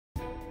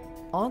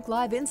Onc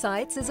Live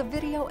Insights is a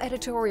video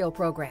editorial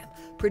program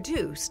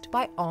produced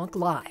by Onc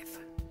Live.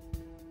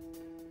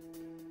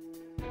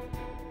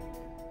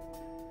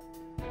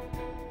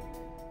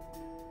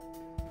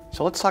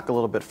 So let's talk a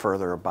little bit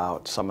further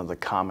about some of the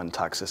common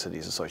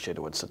toxicities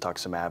associated with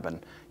cetuximab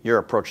and your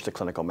approach to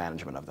clinical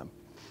management of them.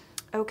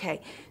 Okay,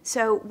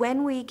 so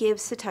when we give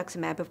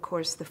cetuximab, of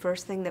course, the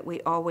first thing that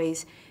we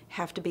always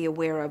have to be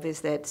aware of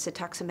is that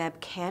cetuximab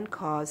can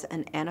cause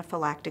an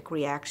anaphylactic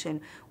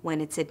reaction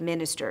when it's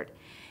administered.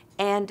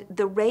 And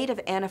the rate of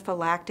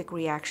anaphylactic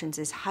reactions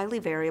is highly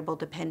variable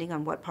depending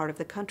on what part of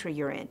the country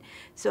you're in.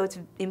 So it's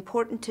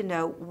important to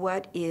know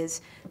what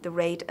is the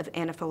rate of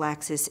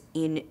anaphylaxis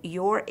in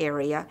your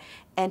area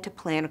and to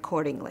plan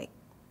accordingly.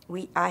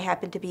 I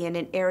happen to be in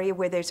an area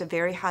where there's a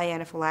very high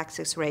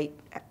anaphylaxis rate.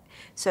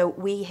 So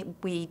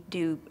we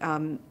do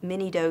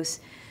mini dose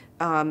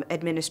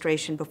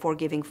administration before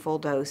giving full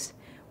dose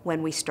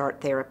when we start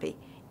therapy.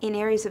 In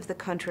areas of the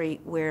country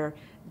where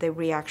the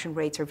reaction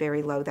rates are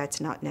very low, that's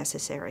not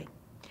necessary.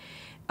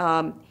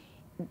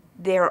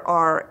 There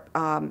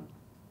are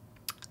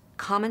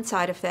common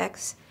side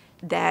effects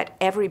that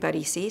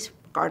everybody sees,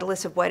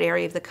 regardless of what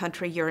area of the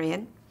country you're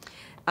in.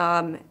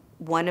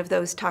 One of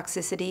those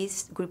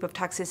toxicities, group of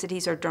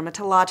toxicities, are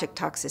dermatologic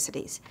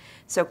toxicities.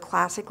 So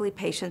classically,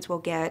 patients will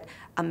get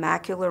a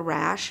macular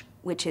rash,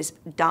 which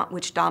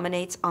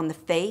dominates on the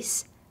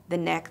face, the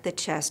neck, the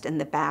chest, and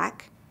the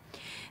back.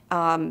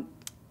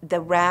 The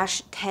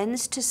rash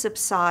tends to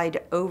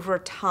subside over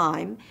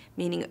time,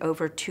 meaning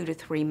over 2 to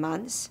 3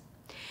 months.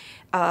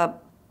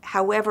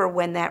 However,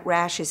 when that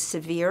rash is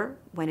severe,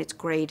 when it's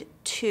grade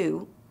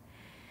 2,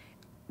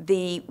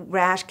 the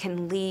rash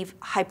can leave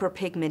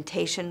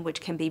hyperpigmentation,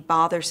 which can be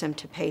bothersome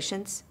to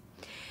patients.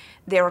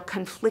 There are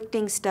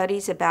conflicting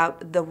studies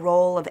about the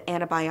role of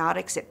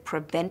antibiotics at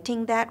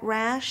preventing that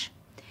rash.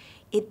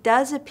 It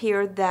does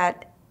appear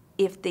that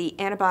if the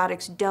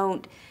antibiotics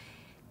don't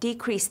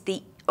decrease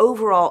the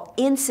overall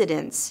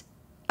incidence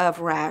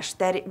of rash,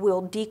 that it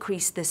will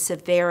decrease the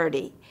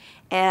severity.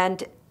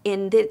 And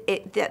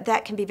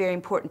that can be very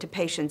important to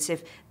patients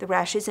if the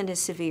rash isn't as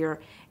severe,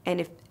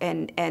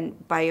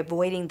 and by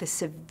avoiding the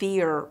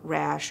severe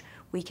rash,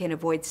 we can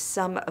avoid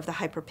some of the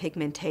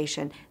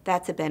hyperpigmentation.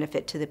 That's a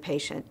benefit to the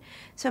patient.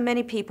 So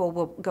many people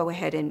will go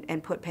ahead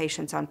and put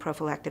patients on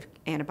prophylactic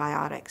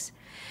antibiotics.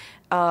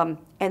 And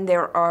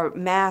there are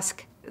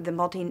MASC, the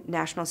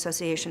Multinational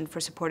Association for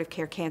Supportive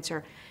Care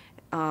Cancer,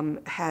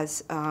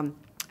 has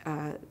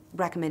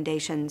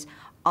recommendations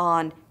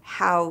on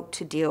how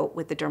to deal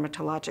with the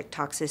dermatologic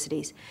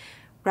toxicities.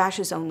 Rash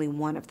is only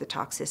one of the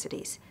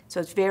toxicities.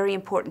 So it's very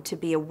important to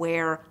be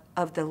aware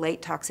of the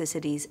late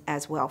toxicities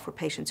as well for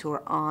patients who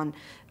are on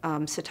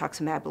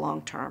cetuximab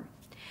long term.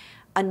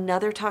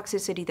 Another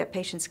toxicity that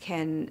patients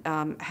can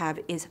have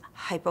is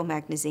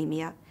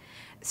hypomagnesemia.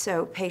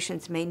 So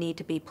patients may need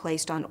to be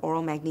placed on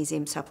oral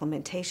magnesium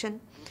supplementation.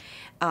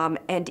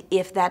 And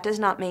if that does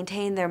not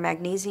maintain their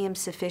magnesium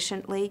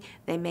sufficiently,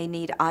 they may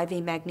need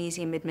IV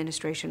magnesium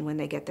administration when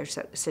they get their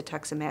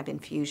cetuximab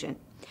infusion.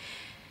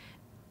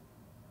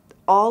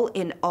 All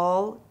in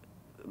all,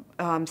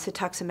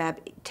 cetuximab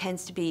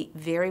tends to be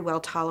very well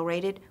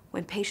tolerated.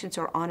 When patients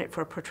are on it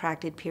for a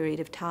protracted period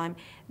of time,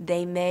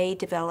 they may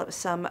develop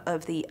some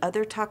of the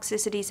other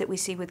toxicities that we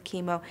see with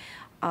chemo,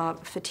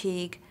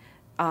 fatigue,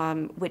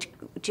 which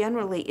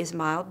generally is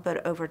mild,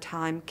 but over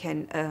time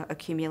can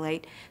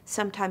accumulate.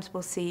 Sometimes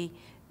we'll see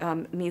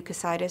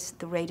mucositis.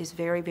 The rate is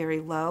very, very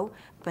low,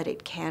 but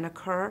it can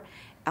occur.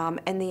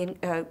 And the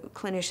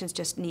clinicians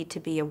just need to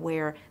be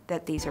aware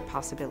that these are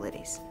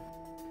possibilities.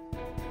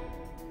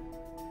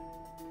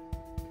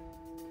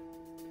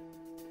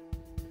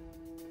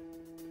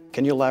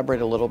 Can you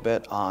elaborate a little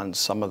bit on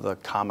some of the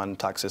common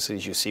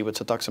toxicities you see with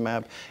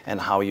cetuximab and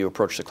how you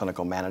approach the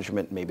clinical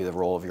management, maybe the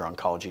role of your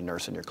oncology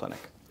nurse in your clinic?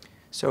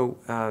 So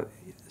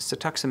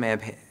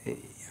cetuximab,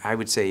 I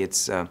would say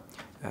its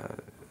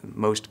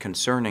most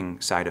concerning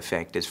side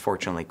effect is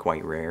fortunately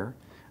quite rare.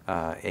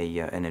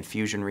 An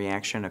infusion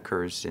reaction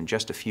occurs in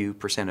just a few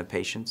 % of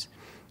patients,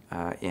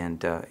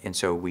 and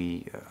so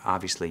we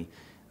obviously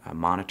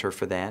monitor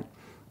for that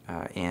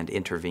and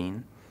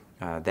intervene.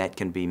 That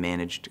can be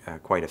managed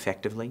quite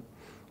effectively.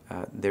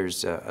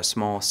 There's a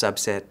small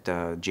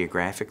subset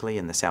geographically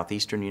in the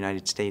southeastern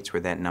United States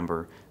where that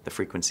number, the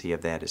frequency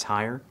of that is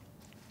higher,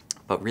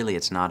 but really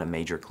it's not a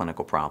major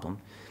clinical problem.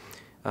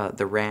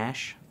 The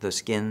rash, the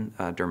skin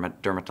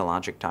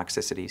dermatologic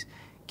toxicities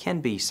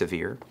can be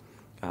severe.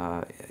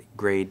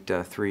 Grade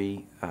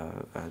 3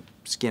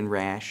 skin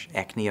rash,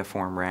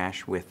 acneiform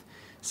rash with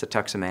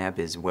cetuximab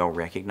is well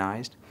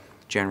recognized,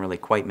 generally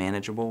quite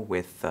manageable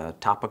with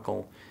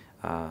topical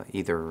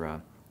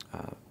either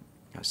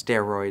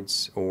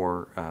steroids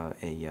or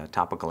a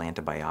topical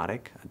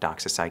antibiotic,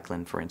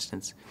 doxycycline for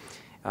instance.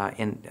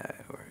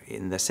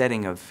 In the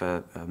setting of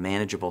a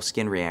manageable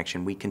skin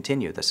reaction, we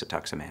continue the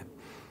cetuximab.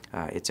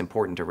 It's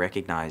important to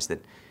recognize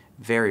that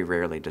very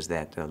rarely does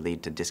that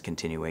lead to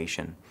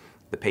discontinuation.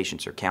 The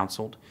patients are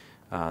counseled,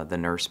 the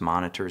nurse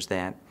monitors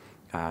that,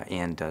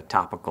 and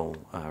topical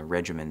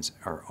regimens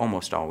are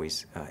almost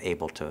always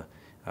able to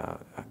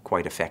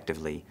quite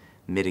effectively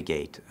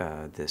mitigate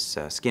this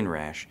skin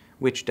rash,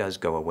 which does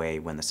go away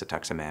when the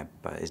cetuximab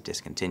is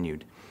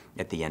discontinued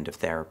at the end of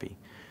therapy.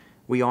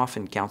 We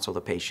often counsel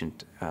the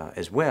patient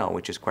as well,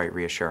 which is quite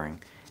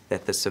reassuring,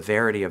 that the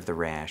severity of the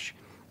rash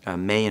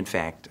may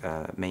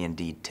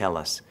indeed tell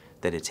us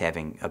that it's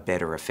having a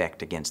better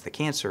effect against the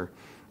cancer,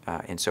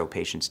 and so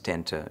patients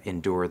tend to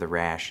endure the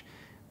rash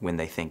when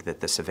they think that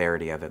the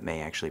severity of it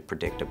may actually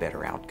predict a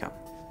better outcome.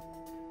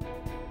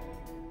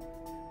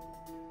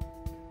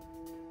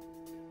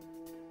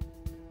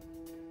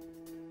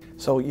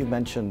 So you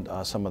mentioned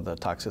some of the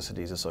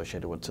toxicities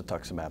associated with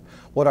cetuximab.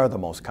 What are the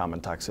most common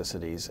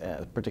toxicities,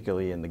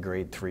 particularly in the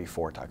grade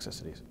 3-4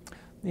 toxicities?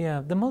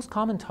 Yeah, the most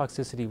common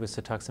toxicity with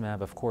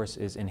cetuximab, of course,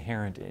 is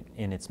inherent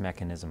in its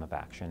mechanism of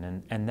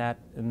action,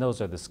 and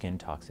those are the skin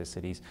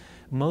toxicities.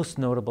 Most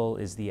notable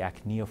is the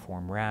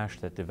acneiform rash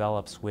that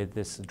develops with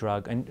this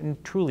drug, and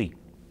truly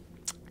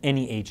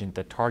any agent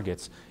that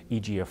targets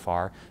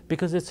EGFR,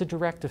 because it's a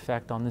direct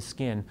effect on the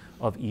skin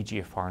of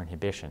EGFR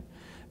inhibition.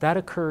 That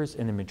occurs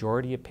in the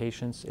majority of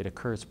patients. It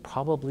occurs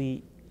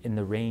probably in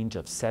the range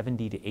of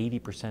 70 to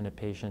 80% of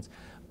patients,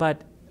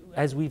 but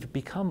as we've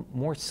become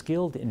more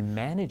skilled in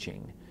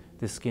managing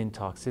the skin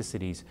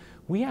toxicities,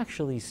 we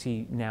actually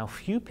see now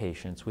few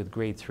patients with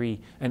grade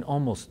 3 and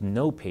almost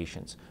no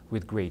patients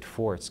with grade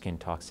 4 skin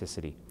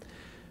toxicity.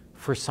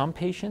 For some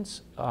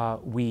patients,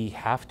 we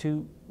have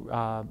to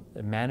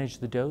manage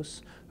the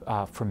dose.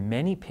 For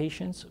many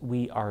patients,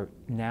 we are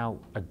now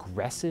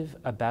aggressive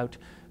about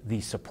the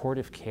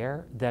supportive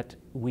care that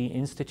we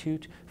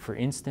institute. For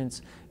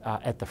instance,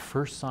 at the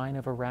first sign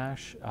of a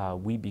rash,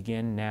 we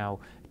begin now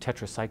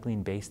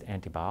tetracycline-based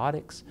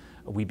antibiotics.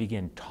 We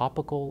begin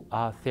topical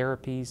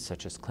therapies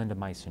such as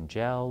clindamycin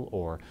gel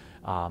or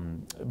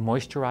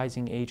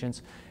moisturizing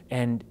agents.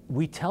 And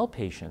we tell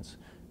patients,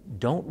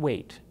 don't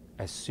wait.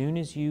 As soon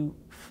as you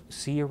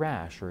see a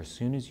rash or as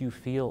soon as you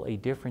feel a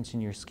difference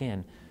in your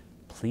skin,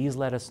 please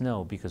let us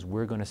know, because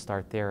we're going to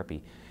start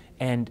therapy.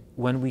 And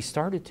when we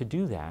started to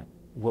do that,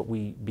 what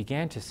we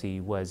began to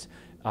see was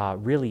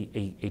really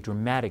a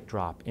dramatic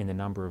drop in the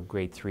number of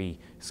grade 3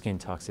 skin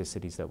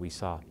toxicities that we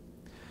saw.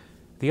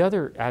 The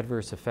other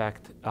adverse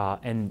effect,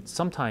 and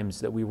sometimes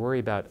that we worry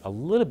about a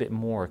little bit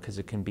more because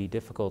it can be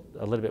difficult,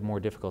 a little bit more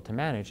difficult to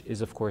manage,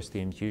 is of course the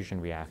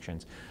infusion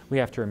reactions. We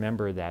have to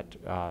remember that,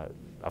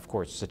 of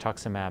course,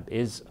 cetuximab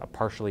is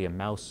partially a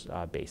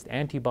mouse-based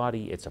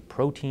antibody, it's a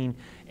protein,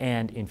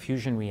 and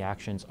infusion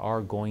reactions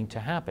are going to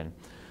happen.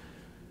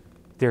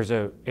 There's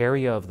an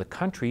area of the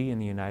country in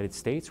the United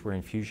States where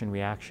infusion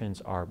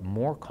reactions are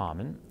more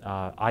common.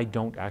 I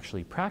don't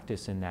actually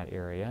practice in that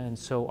area, and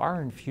so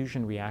our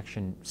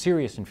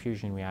serious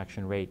infusion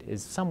reaction rate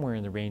is somewhere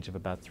in the range of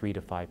about 3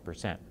 to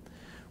 5%.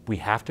 We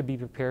have to be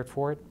prepared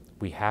for it.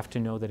 We have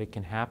to know that it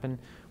can happen.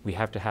 We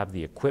have to have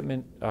the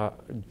equipment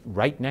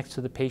right next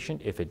to the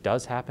patient if it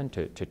does happen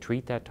to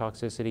treat that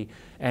toxicity.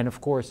 And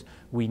of course,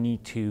 we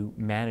need to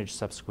manage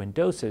subsequent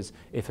doses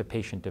if a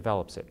patient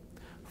develops it.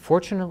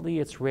 Fortunately,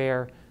 it's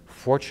rare.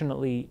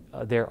 Fortunately,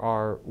 there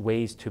are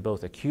ways to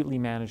both acutely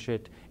manage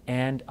it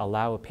and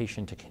allow a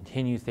patient to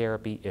continue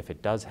therapy if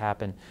it does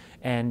happen.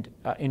 And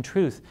in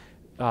truth,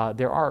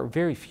 there are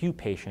very few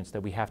patients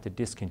that we have to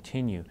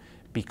discontinue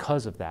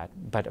because of that.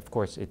 But of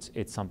course,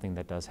 it's something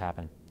that does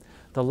happen.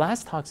 The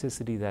last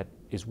toxicity that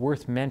is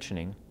worth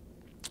mentioning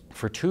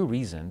for two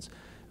reasons.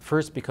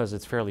 First, because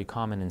it's fairly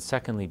common, and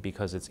secondly,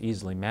 because it's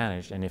easily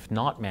managed, and if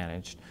not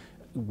managed,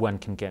 one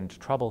can get into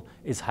trouble,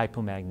 is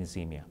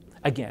hypomagnesemia.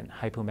 Again,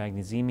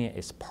 hypomagnesemia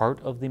is part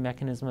of the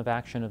mechanism of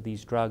action of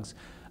these drugs.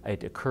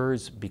 It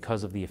occurs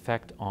because of the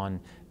effect on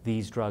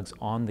these drugs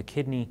on the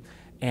kidney.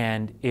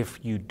 And if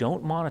you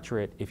don't monitor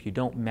it, if you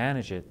don't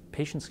manage it,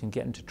 patients can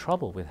get into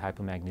trouble with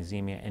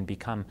hypomagnesemia and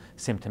become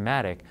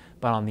symptomatic.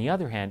 But on the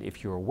other hand,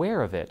 if you're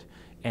aware of it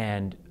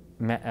and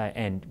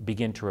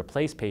begin to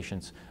replace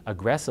patients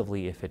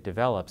aggressively if it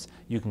develops,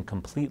 you can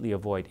completely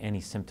avoid any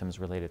symptoms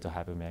related to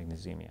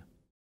hypomagnesemia.